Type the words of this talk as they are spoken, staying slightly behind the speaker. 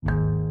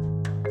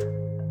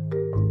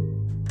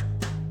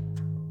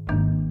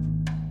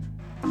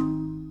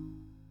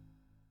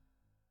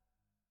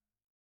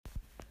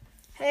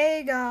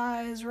Hey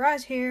guys,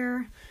 Rise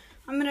here.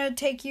 I'm going to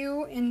take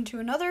you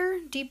into another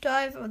deep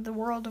dive of the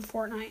World of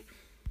Fortnite.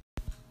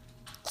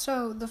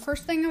 So, the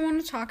first thing I want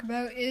to talk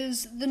about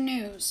is the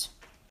news.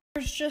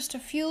 There's just a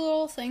few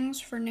little things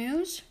for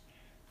news.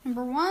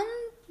 Number one,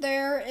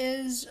 there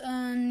is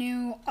a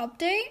new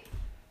update,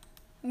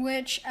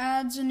 which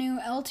adds a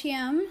new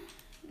LTM,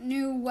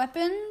 new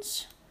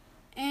weapons,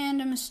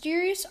 and a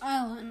mysterious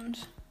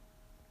island.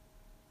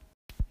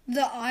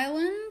 The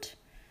island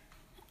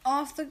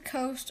off the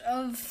coast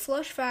of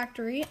Flush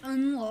Factory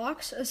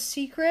unlocks a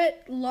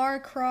secret Lara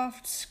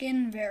Croft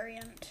skin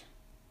variant.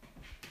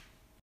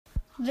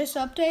 This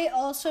update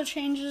also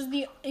changes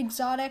the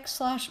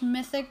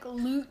exotic/mythic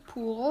loot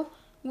pool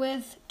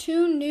with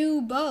 2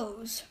 new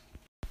bows.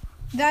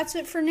 That's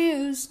it for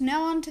news.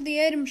 Now on to the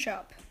item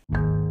shop.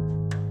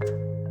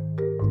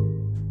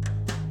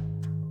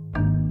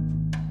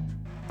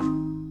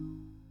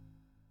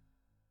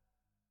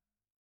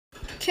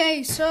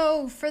 Okay,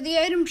 so for the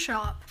item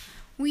shop,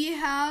 we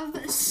have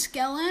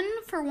Skellen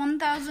for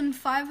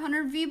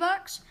 1,500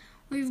 V-Bucks.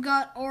 We've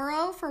got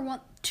Oro for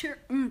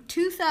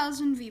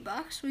 2,000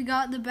 V-Bucks. We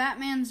got the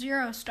Batman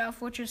Zero stuff,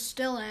 which is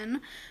still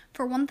in,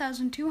 for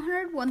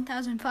 1,200,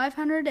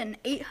 1,500, and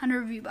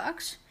 800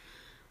 V-Bucks.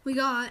 We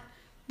got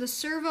the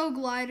Servo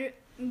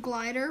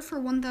Glider for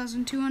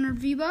 1,200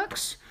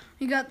 V-Bucks.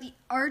 We got the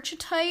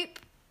Archetype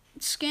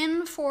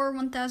skin for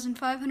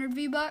 1,500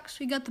 V-Bucks.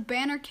 We got the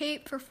Banner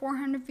Cape for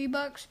 400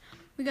 V-Bucks.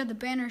 We got the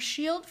Banner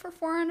Shield for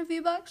 400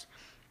 V-Bucks.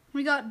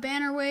 We got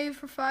Banner Wave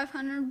for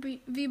 500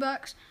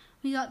 V-Bucks.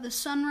 We got the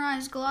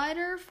Sunrise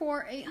Glider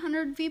for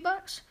 800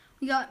 V-Bucks.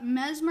 We got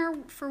Mesmer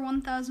for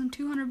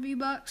 1,200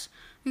 V-Bucks.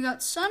 We got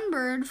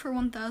Sunbird for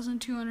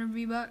 1,200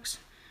 V-Bucks.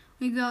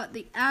 We got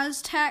the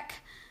Aztec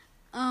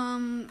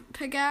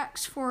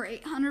pickaxe for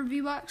 800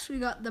 V-Bucks. We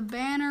got the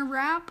Banner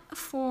Wrap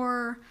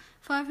for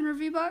 500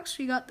 V-Bucks.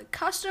 We got the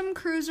Custom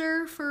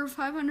Cruiser for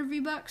 500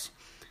 V-Bucks.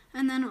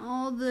 And then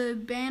all the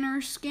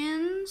banner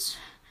skins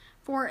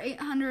for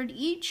 800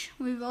 each.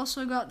 We've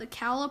also got the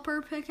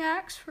Caliper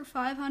pickaxe for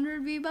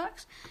 500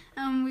 V-Bucks.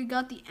 And we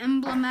got the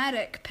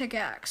Emblematic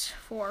pickaxe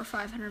for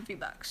 500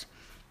 V-Bucks.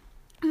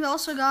 We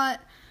also got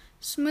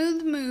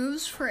Smooth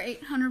Moves for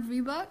 800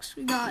 V-Bucks.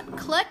 We got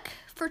Click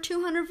for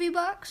 200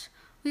 V-Bucks.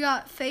 We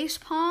got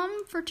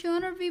Facepalm for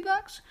 200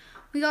 V-Bucks.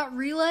 We got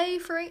Relay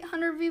for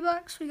 800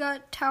 V-Bucks. We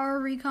got Tower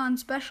Recon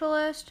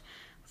Specialist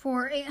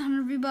for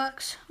 800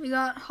 V-Bucks. We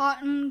got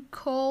Hot and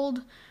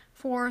Cold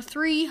for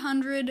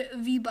 300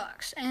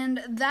 V-Bucks.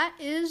 And that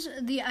is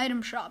the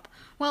item shop.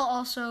 Well,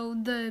 also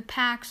the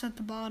packs at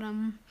the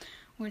bottom,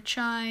 which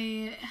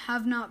I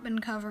have not been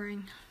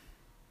covering.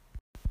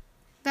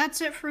 That's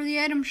it for the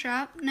item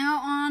shop.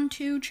 Now on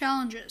to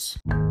challenges.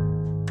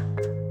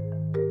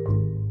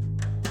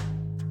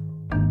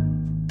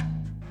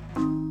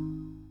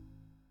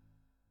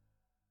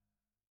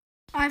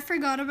 I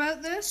forgot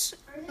about this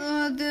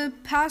the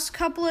past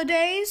couple of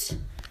days,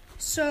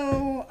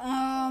 so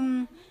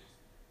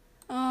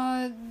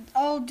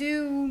I'll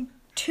do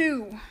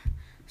 2.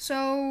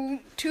 So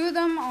 2 of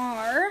them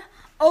are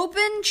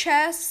open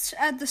chests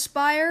at the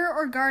Spire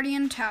or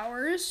Guardian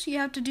Towers. You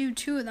have to do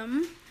 2 of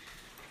them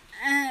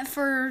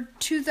for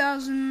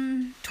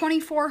 24,000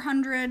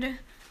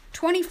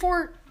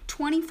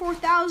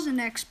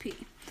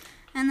 XP.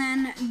 And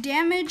then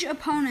damage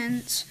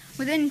opponents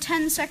within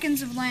 10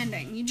 seconds of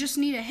landing. You just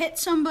need to hit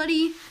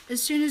somebody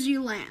as soon as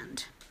you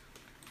land.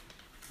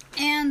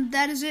 And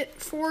that is it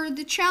for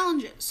the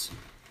challenges.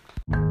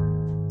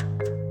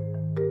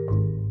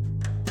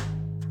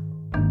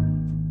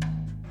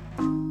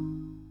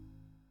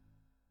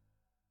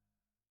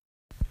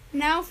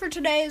 Now for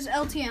today's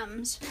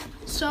LTMs.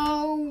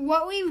 So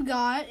what we've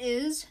got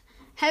is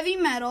Heavy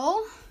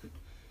Metal,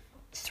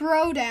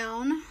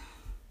 Throwdown.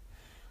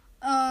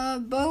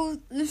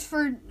 Both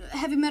for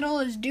Heavy Metal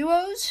is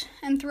duos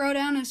and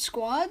Throwdown is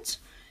squads.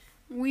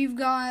 We've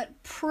got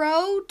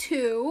Pro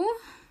 2.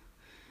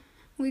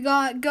 We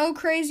got Go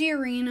Crazy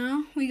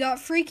Arena. We got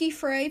Freaky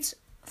Flights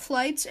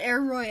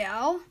Air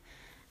Royale.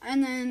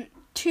 And then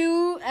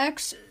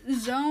 2X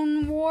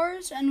Zone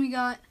Wars. And we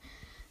got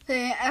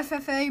the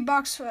FFA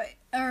Box Fight,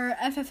 or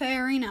FFA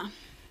Arena.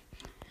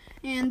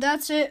 And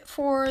that's it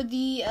for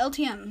the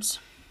LTMs.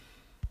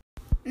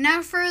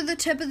 Now for the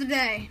tip of the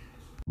day.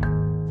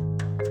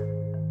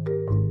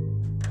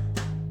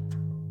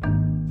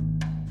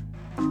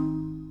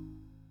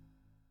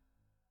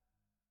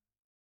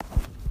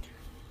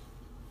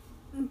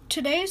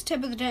 Today's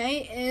tip of the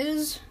day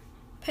is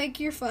pick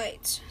your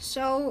fights.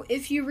 So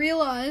if you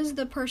realize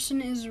the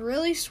person is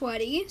really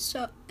sweaty,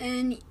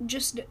 and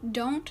just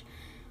don't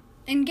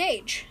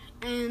engage.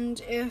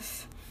 And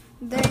if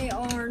they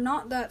are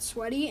not that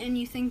sweaty and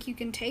you think you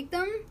can take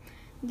them,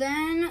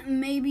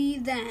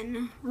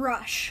 then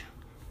rush.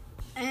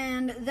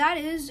 And that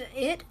is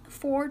it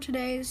for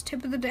today's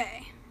tip of the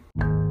day.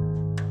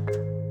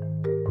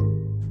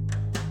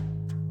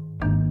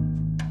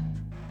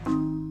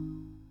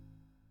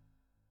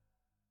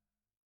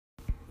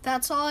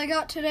 That's all I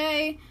got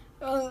today.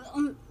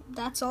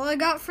 That's all I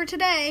got for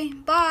today.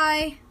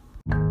 Bye.